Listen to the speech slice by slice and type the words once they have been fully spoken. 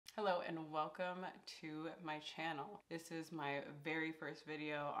and welcome to my channel. This is my very first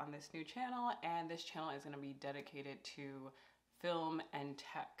video on this new channel, and this channel is going to be dedicated to film and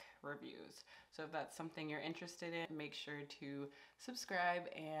tech reviews. So if that's something you're interested in, make sure to subscribe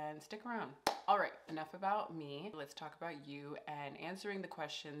and stick around. All right, enough about me. Let's talk about you and answering the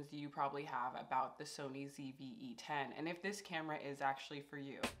questions you probably have about the Sony ZV-E10 and if this camera is actually for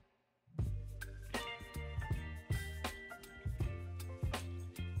you.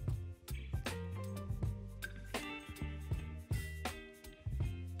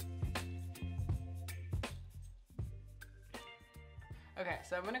 Okay,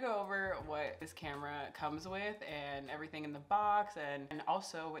 so I'm gonna go over what this camera comes with and everything in the box, and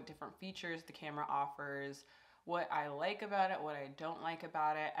also what different features the camera offers, what I like about it, what I don't like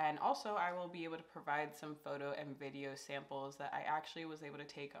about it, and also I will be able to provide some photo and video samples that I actually was able to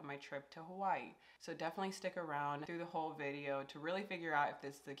take on my trip to Hawaii. So definitely stick around through the whole video to really figure out if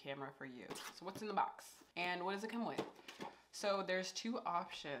this is the camera for you. So what's in the box and what does it come with? So there's two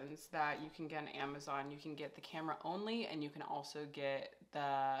options that you can get on Amazon. You can get the camera only, and you can also get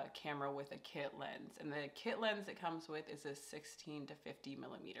the camera with a kit lens. And the kit lens it comes with is a 16 to 50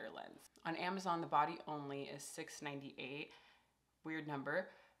 millimeter lens. On Amazon, the body only is $698, weird number.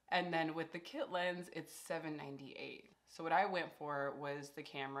 And then with the kit lens, it's $798. So what I went for was the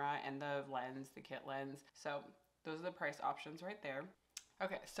camera and the lens, the kit lens. So those are the price options right there.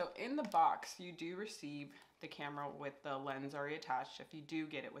 Okay, so in the box, you do receive the camera with the lens already attached if you do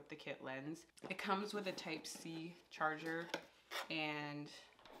get it with the kit lens. It comes with a Type-C charger, and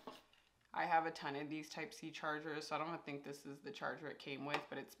I have a ton of these Type-C chargers, so I don't think this is the charger it came with,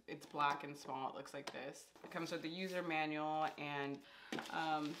 but it's black and small. It looks like this. It comes with the user manual, and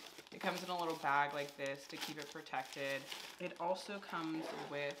it comes in a little bag like this to keep it protected. It also comes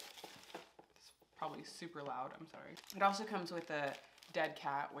with, it's probably super loud, I'm sorry. It also comes with a dead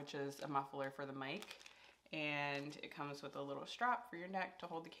cat, which is a muffler for the mic, and it comes with a little strap for your neck to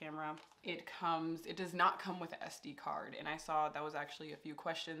hold the camera. It does not come with an SD card, and I saw that was actually a few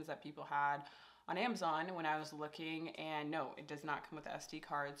questions that people had on Amazon when I was looking, and no, it does not come with an SD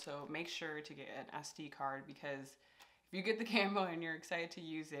card. So make sure to get an SD card, because if you get the camera and you're excited to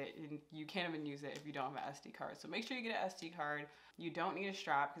use it, and you can't even use it if you don't have an SD card. So make sure you get an SD card. You don't need a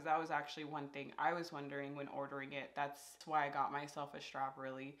strap, because that was actually one thing I was wondering when ordering it. That's why I got myself a strap,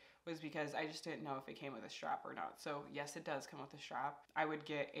 really, was because I just didn't know if it came with a strap or not. So yes, it does come with a strap. I would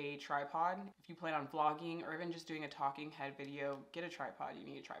get a tripod. If you plan on vlogging or even just doing a talking head video, get a tripod.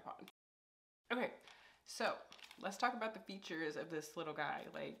 You need a tripod. Okay, so let's talk about the features of this little guy.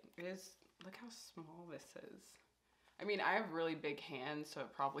 Like, look how small this is. I mean, I have really big hands, so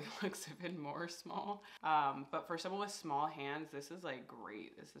it probably looks even more small. But for someone with small hands, this is like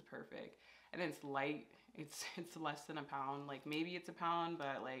great. This is perfect. And it's light. It's less than a pound. Like, maybe it's a pound,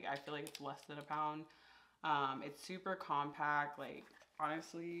 but like I feel like it's less than a pound. It's super compact. Like,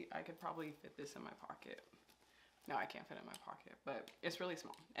 honestly, I could probably fit this in my pocket. No, I can't fit it in my pocket, but it's really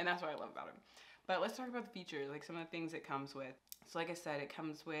small, and that's what I love about it. But let's talk about the features, like some of the things it comes with. So like I said, it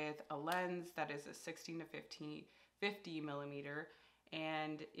comes with a lens that is a 16 to 50 millimeter,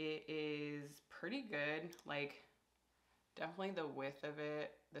 and it is pretty good. Like, definitely the width of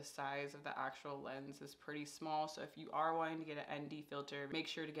it, the size of the actual lens is pretty small. So if you are wanting to get an ND filter, make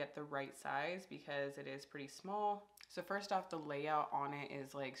sure to get the right size, because it is pretty small. So first off, the layout on it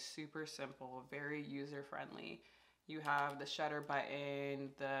is like super simple, very user friendly. You have the shutter button,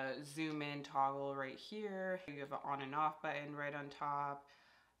 the zoom in toggle right here. You have an on and off button right on top.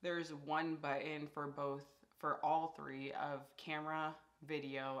 There's one button for all three of camera,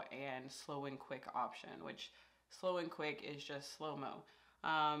 video, and slow and quick option, which slow and quick is just slow-mo.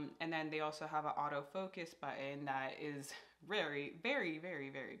 And then they also have an autofocus button that is very, very, very,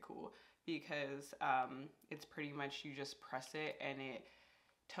 very cool, because it's pretty much, you just press it and it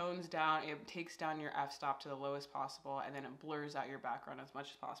tones down, it takes down your f-stop to the lowest possible, and then it blurs out your background as much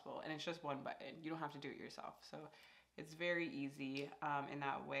as possible. And it's just one button. You don't have to do it yourself. So it's very easy in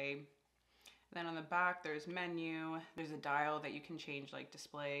that way. Then on the back, there's menu, there's a dial that you can change, like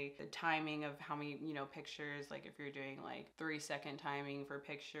display the timing of how many, pictures, like if you're doing like 3-second timing for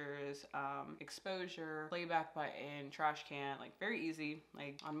pictures, exposure, playback button, trash can, like very easy.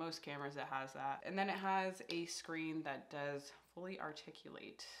 Like on most cameras it has that. And then it has a screen that does fully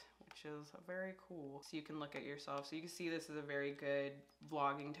articulate, which is very cool. So you can look at yourself. So you can see this is a very good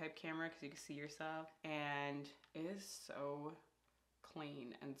vlogging type camera, because you can see yourself, and it is so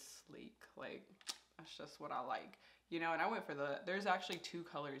clean and sleek. Like, that's just what I like, and I went for there's actually two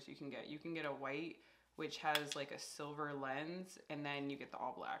colors you can get. You can get a white, which has like a silver lens, and then you get the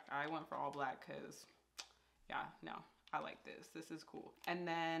all black. I went for all black because, yeah, no, I like this. This is cool. And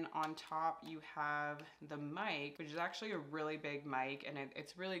then on top you have the mic, which is actually a really big mic, and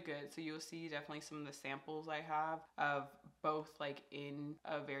it's really good. So you'll see definitely some of the samples I have of both like in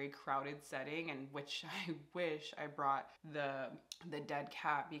a very crowded setting, and which I wish I brought the dead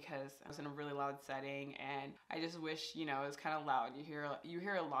cat because I was in a really loud setting, and I just wish, you know, it was kind of loud. You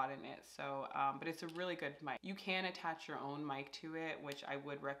hear a lot in it. So but it's a really good mic. You can attach your own mic to it, which I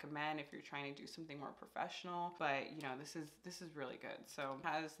would recommend if you're trying to do something more professional. But you know, this is really good. So it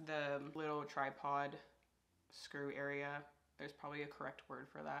has the little tripod screw area. There's probably a correct word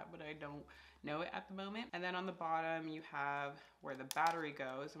for that, but I don't know it at the moment. And then on the bottom you have where the battery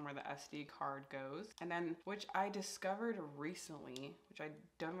goes and where the SD card goes. And then, which I discovered recently, which I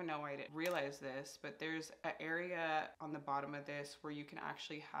don't even know I didn't realize this, but there's an area on the bottom of this where you can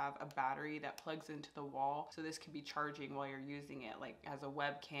actually have a battery that plugs into the wall. So this could be charging while you're using it, like as a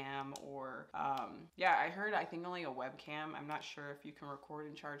webcam or, yeah, I think only a webcam. I'm not sure if you can record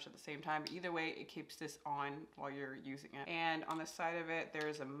and charge at the same time, but either way, it keeps this on while you're using it. And on the side of it,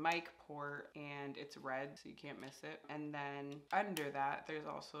 there's a mic port, and it's red, so you can't miss it. And then under that, there's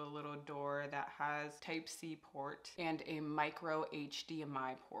also a little door that has Type-C port and a micro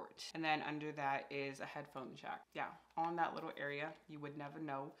HDMI port. And then under that is a headphone jack. Yeah, on that little area, you would never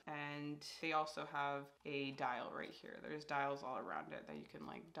know. And they also have a dial right here. There's dials all around it that you can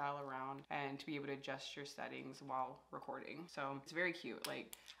like dial around and to be able to adjust your settings while recording. So it's very cute.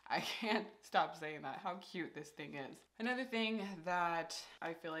 Like, I can't stop saying that, how cute this thing is. Another thing that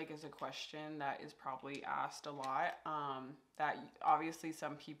I feel like is a question that is probably asked a lot, that obviously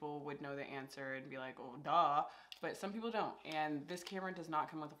some people would know the answer and be like, oh, duh, but some people don't. And this camera does not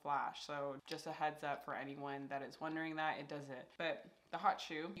come with a flash. So just a heads up for anyone that is wondering that, it doesn't. But the hot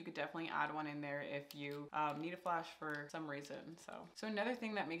shoe, you could definitely add one in there if you need a flash for some reason. So another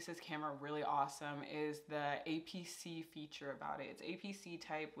thing that makes this camera really awesome is the APC feature about it. It's APC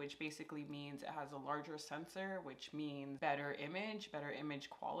type, which basically means it has a larger sensor, which means better image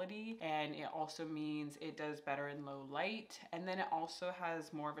quality. And it also means it does better in low light. And then it also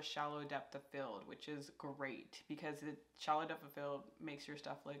has more of a shallow depth of field, which is great because the shallow depth of field makes your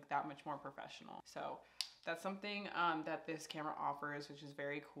stuff look that much more professional. So that's something that this camera offers, which is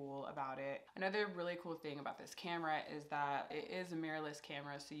very cool about it. Another really cool thing about this camera is that it is a mirrorless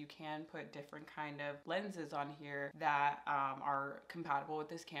camera, so you can put different kind of lenses on here that are compatible with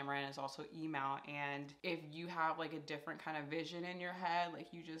this camera, and is also E-mount. And if you have like a different kind of vision in your head, like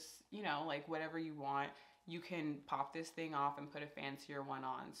you just, you know, like whatever you want, you can pop this thing off and put a fancier one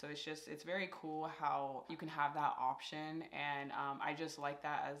on. So it's very cool how you can have that option. And I just like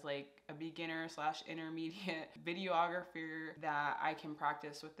that as like a beginner / intermediate videographer, that I can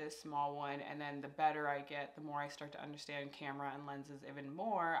practice with this small one. And then the better I get, the more I start to understand camera and lenses even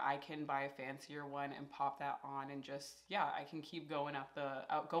more, I can buy a fancier one and pop that on, and just, yeah, I can keep going up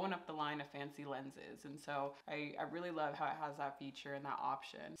the line of fancy lenses. And so I really love how it has that feature and that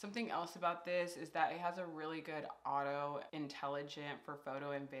option. Something else about this is that it has a really good auto intelligent for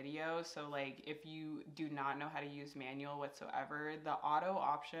photo and video. So like if you do not know how to use manual whatsoever, the auto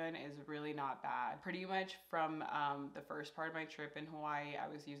option is really not bad. Pretty much from the first part of my trip in Hawaii,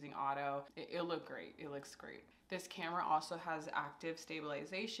 I was using auto. It looked great. It looks great. This camera also has active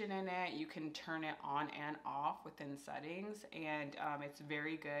stabilization in it. You can turn it on and off within settings, and it's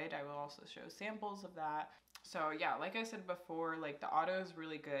very good. I will also show samples of that. So yeah, like I said before, like the auto is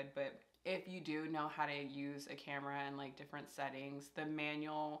really good, but if you do know how to use a camera in like different settings, the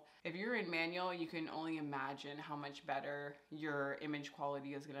manual, if you're in manual, you can only imagine how much better your image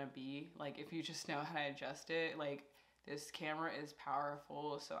quality is gonna be. Like if you just know how to adjust it, like this camera is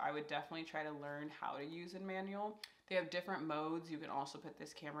powerful. So I would definitely try to learn how to use in manual. They have different modes. You can also put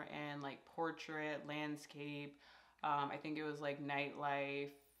this camera in like portrait, landscape. I think it was like nightlife,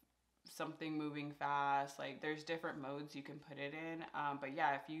 something moving fast. Like there's different modes you can put it in. But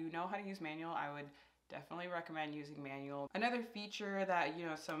yeah, if you know how to use manual, I would definitely recommend using manual. Another feature that, you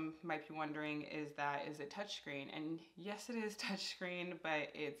know, some might be wondering is it touchscreen? And yes, it is touchscreen, but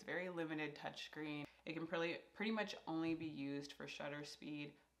it's very limited touchscreen. It can pretty much only be used for shutter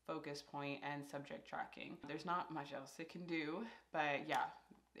speed, focus point, and subject tracking. There's not much else it can do, but yeah,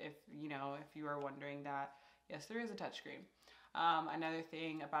 if you are wondering that, yes, there is a touchscreen. Another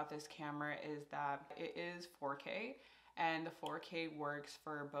thing about this camera is that it is 4K, and the 4K works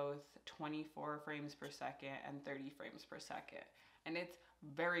for both 24 frames per second and 30 frames per second. And it's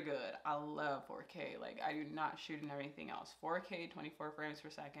very good. I love 4K. Like I do not shoot in everything else. 4K, 24 frames per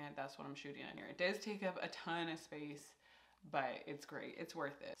second, that's what I'm shooting in here. It does take up a ton of space, but it's great. It's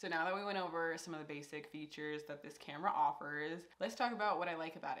worth it. So now that we went over some of the basic features that this camera offers, let's talk about what I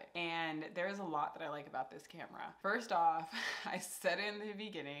like about it. And there's a lot that I like about this camera. First off, I said it in the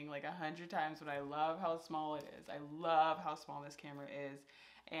beginning like 100 times, but I love how small it is. I love how small this camera is.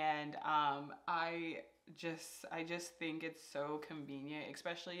 And I just think it's so convenient,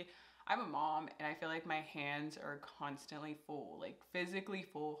 especially I'm a mom and I feel like my hands are constantly full, like physically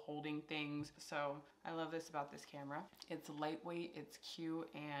full holding things. So I love this about this camera. It's lightweight, it's cute,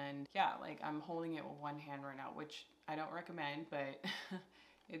 and yeah, like I'm holding it with one hand right now, which I don't recommend, but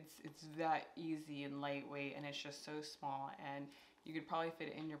it's that easy and lightweight, and it's just so small, and you could probably fit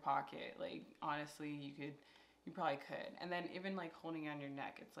it in your pocket. Like honestly, you probably could. And then even like holding it on your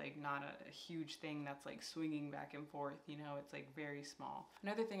neck, it's like not a huge thing that's like swinging back and forth, you know, it's like very small.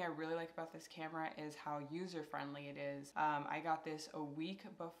 Another thing I really like about this camera is how user-friendly it is. I got this a week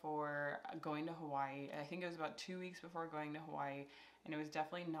before going to Hawaii. I think it was about 2 weeks before going to Hawaii, and it was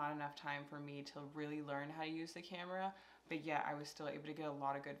definitely not enough time for me to really learn how to use the camera. But yeah, I was still able to get a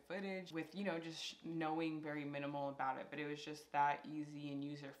lot of good footage with, you know, just knowing very minimal about it. But it was just that easy and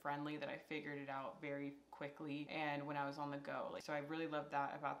user-friendly that I figured it out very quickly and when I was on the go. So I really love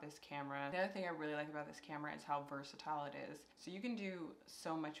that about this camera. The other thing I really like about this camera is how versatile it is. So you can do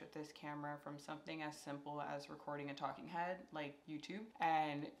so much with this camera, from something as simple as recording a talking head like YouTube,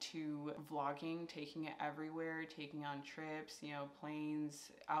 and to vlogging, taking it everywhere, taking on trips, you know, planes,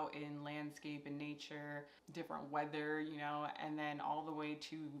 out in landscape and nature, different weather, you know, and then all the way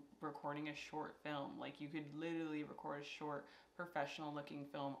to recording a short film. Like you could literally record a short professional looking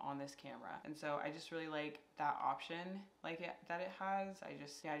film on this camera. And so I just really like that option that it has. I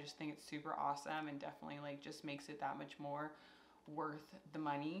just think it's super awesome, and definitely like just makes it that much more worth the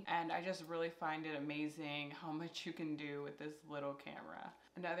money. And I just really find it amazing how much you can do with this little camera.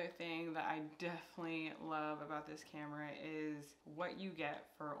 Another thing that I definitely love about this camera is what you get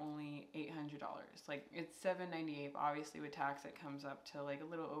for only $800. Like it's $798, but obviously with tax it comes up to like a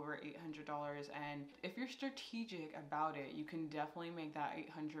little over $800. And if you're strategic about it, you can definitely make that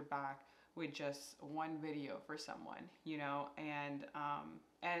 $800 back with just one video for someone, you know. And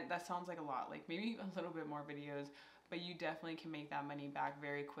that sounds like a lot, like maybe a little bit more videos, but you definitely can make that money back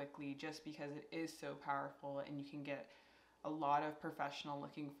very quickly just because it is so powerful, and you can get a lot of professional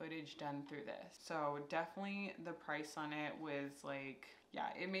looking footage done through this. So definitely the price on it was like, yeah,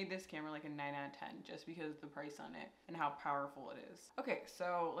 it made this camera like a 9 out of 10 just because of the price on it and how powerful it is. Okay,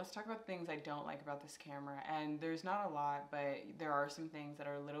 so let's talk about things I don't like about this camera. And there's not a lot, but there are some things that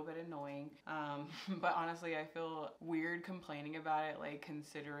are a little bit annoying. But honestly, I feel weird complaining about it, like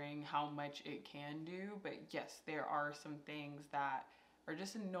considering how much it can do. But yes, there are some things that are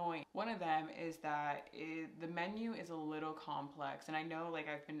just annoying. One of them is that the menu is a little complex, and I know like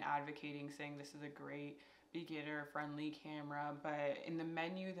I've been advocating saying this is a great beginner friendly camera, but in the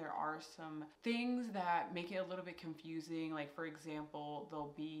menu there are some things that make it a little bit confusing. Like for example,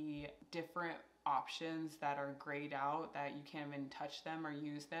 there'll be different options that are grayed out that you can't even touch them or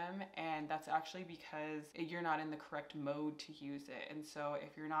use them, and that's actually because you're not in the correct mode to use it. And so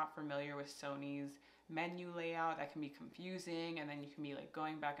if you're not familiar with Sony's menu layout, that can be confusing, and then you can be like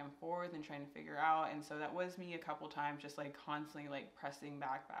going back and forth and trying to figure out. And so that was me a couple times, just like constantly like pressing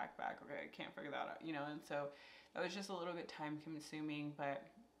back. Okay, I can't figure that out, you know. And so that was just a little bit time consuming, but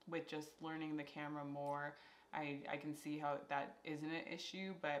with just learning the camera more, I can see how that isn't an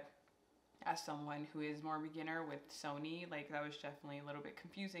issue. But as someone who is more beginner with Sony, like that was definitely a little bit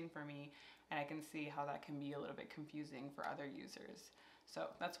confusing for me, and I can see how that can be a little bit confusing for other users. So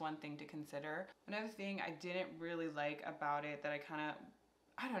that's one thing to consider. Another thing I didn't really like about it that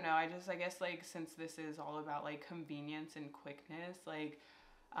I don't know, I guess like since this is all about like convenience and quickness, like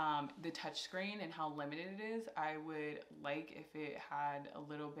the touchscreen and how limited it is, I would like if it had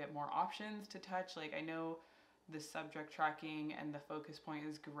a little bit more options to touch. Like I know the subject tracking and the focus point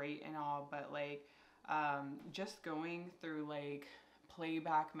is great and all, but like just going through like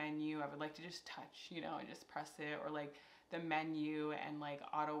playback menu, I would like to just touch, you know, and just press it, or like the menu and like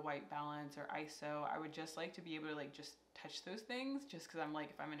auto white balance or ISO. I would just like to be able to like just touch those things, just because I'm like,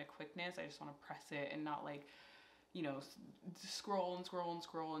 if I'm in a quickness, I just want to press it and not like, you know, scroll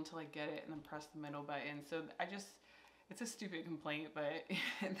until I get it and then press the middle button. So it's a stupid complaint, but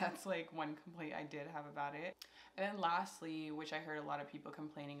that's like one complaint I did have about it. And then lastly, which I heard a lot of people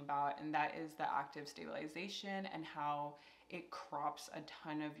complaining about, and that is the active stabilization and how it crops a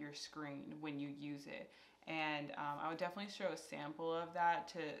ton of your screen when you use it. And I would definitely show a sample of that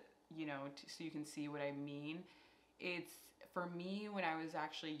to, you know, so you can see what I mean. It's, for me, when I was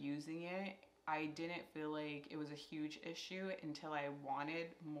actually using it, I didn't feel like it was a huge issue until I wanted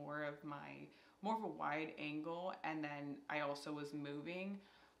more of my more of a wide angle, and then I also was moving.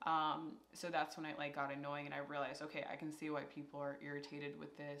 So that's when it like got annoying, and I realized, okay, I can see why people are irritated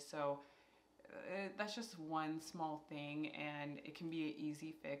with this. So that's just one small thing, and it can be an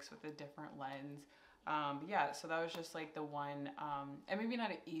easy fix with a different lens. Yeah, so that was just like the one, and maybe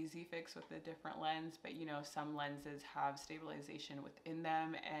not an easy fix with a different lens, but you know, some lenses have stabilization within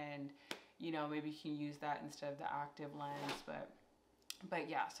them, and you know, maybe you can use that instead of the active lens. But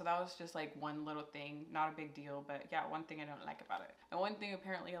yeah, so that was just like one little thing, not a big deal, but yeah, one thing I don't like about it. And one thing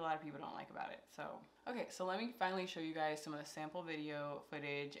apparently a lot of people don't like about it. So, okay, so let me finally show you guys some of the sample video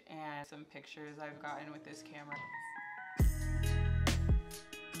footage and some pictures I've gotten with this camera.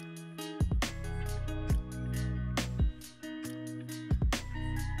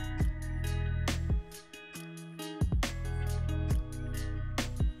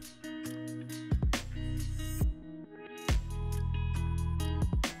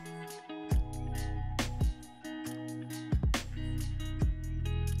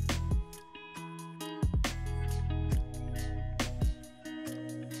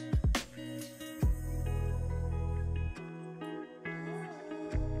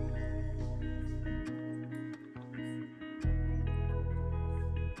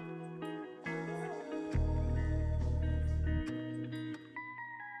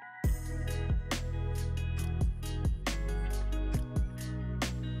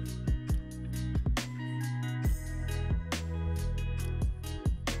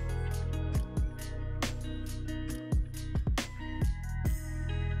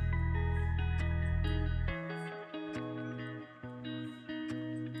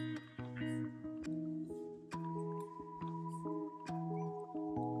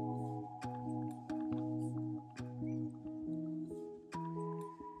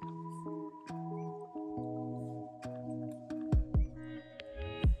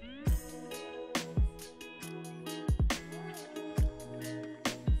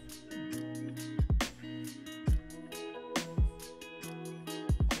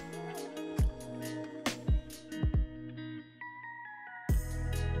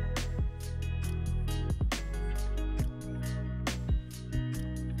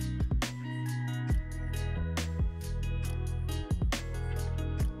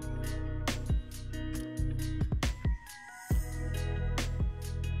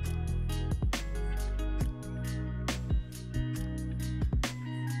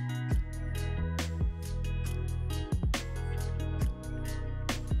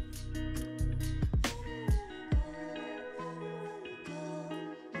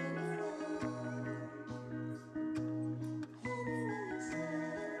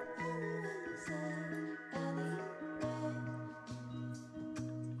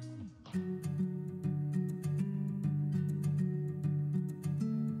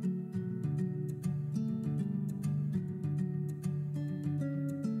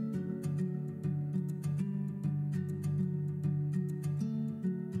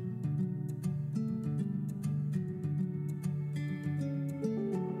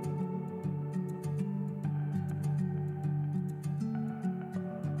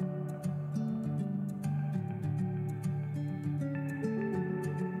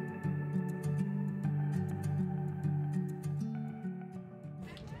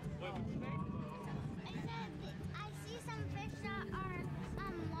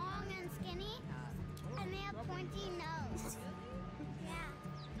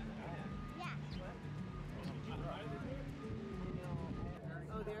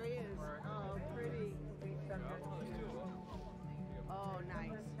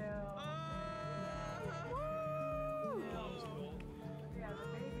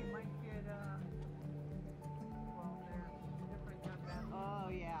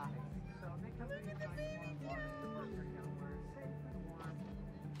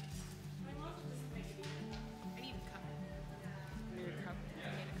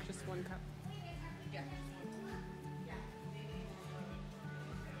 One cup. Yeah.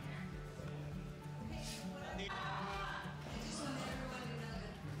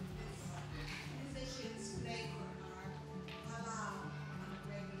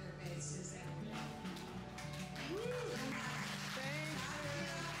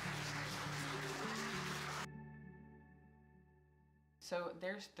 So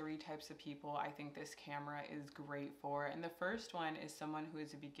there's three types of people I think this camera is great for. And the first one is someone who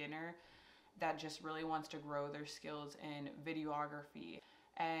is a beginner that just really wants to grow their skills in videography.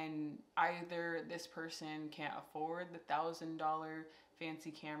 And either this person can't afford the $1,000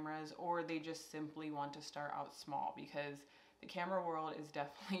 fancy cameras, or they just simply want to start out small, because the camera world is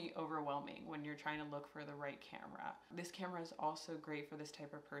definitely overwhelming when you're trying to look for the right camera. This camera is also great for this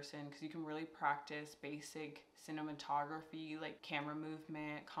type of person because you can really practice basic cinematography, like camera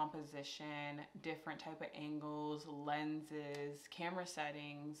movement, composition, different type of angles, lenses, camera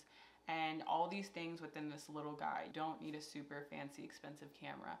settings, and all these things within this little guy. You don't need a super fancy expensive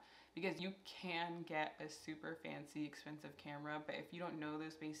camera, because you can get a super fancy expensive camera, but if you don't know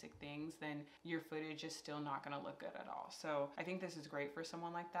those basic things, then your footage is still not gonna look good at all. So I think this is great for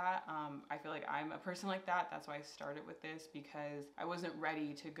someone like that. I feel like I'm a person like that. That's why I started with this, because I wasn't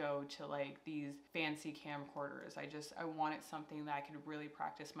ready to go to like these fancy camcorders. I wanted something that I could really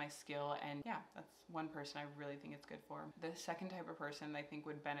practice my skill, and yeah, that's one person I really think it's good for. The second type of person that I think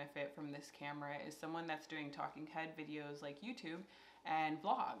would benefit from this camera is someone that's doing talking head videos like YouTube and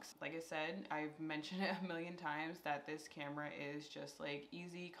vlogs. Like I said, I've mentioned it a million times that this camera is just like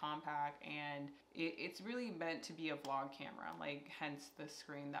easy, compact, and it's really meant to be a vlog camera, like hence the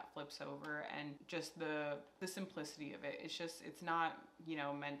screen that flips over, and just the simplicity of it. It's not, you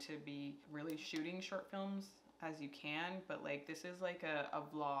know, meant to be really shooting short films as you can, but like this is like a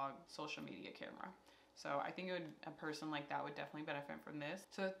vlog social media camera. So I think a person like that would definitely benefit from this.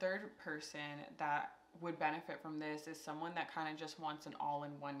 So the third person that would benefit from this is someone that kind of just wants an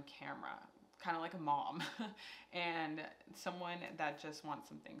all-in-one camera, kind of like a mom, and someone that just wants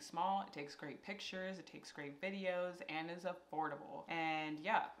something small. It takes great pictures, it takes great videos, and is affordable. And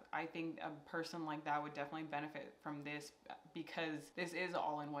yeah, I think a person like that would definitely benefit from this, because this is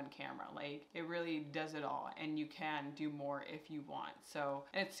all-in-one camera. Like, it really does it all, and you can do more if you want. So,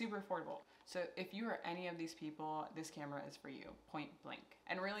 and it's super affordable. So if you are any of these people, this camera is for you, point blank.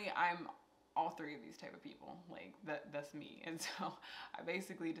 And really, I'm all three of these type of people. Like, that's me. And so I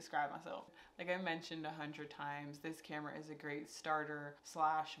basically describe myself. Like I mentioned 100 times, this camera is a great starter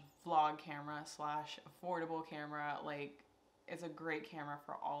slash vlog camera slash affordable camera. Like, it's a great camera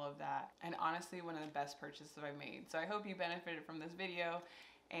for all of that. And honestly, one of the best purchases I've made. So I hope you benefited from this video.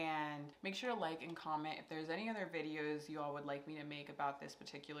 And make sure to like and comment if there's any other videos you all would like me to make about this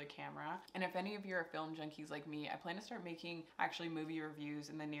particular camera. And if any of you are film junkies like me, I plan to start making actually movie reviews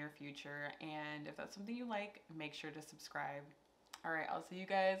in the near future. And if that's something you like, make sure to subscribe. All right, I'll see you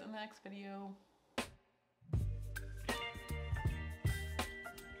guys in the next video.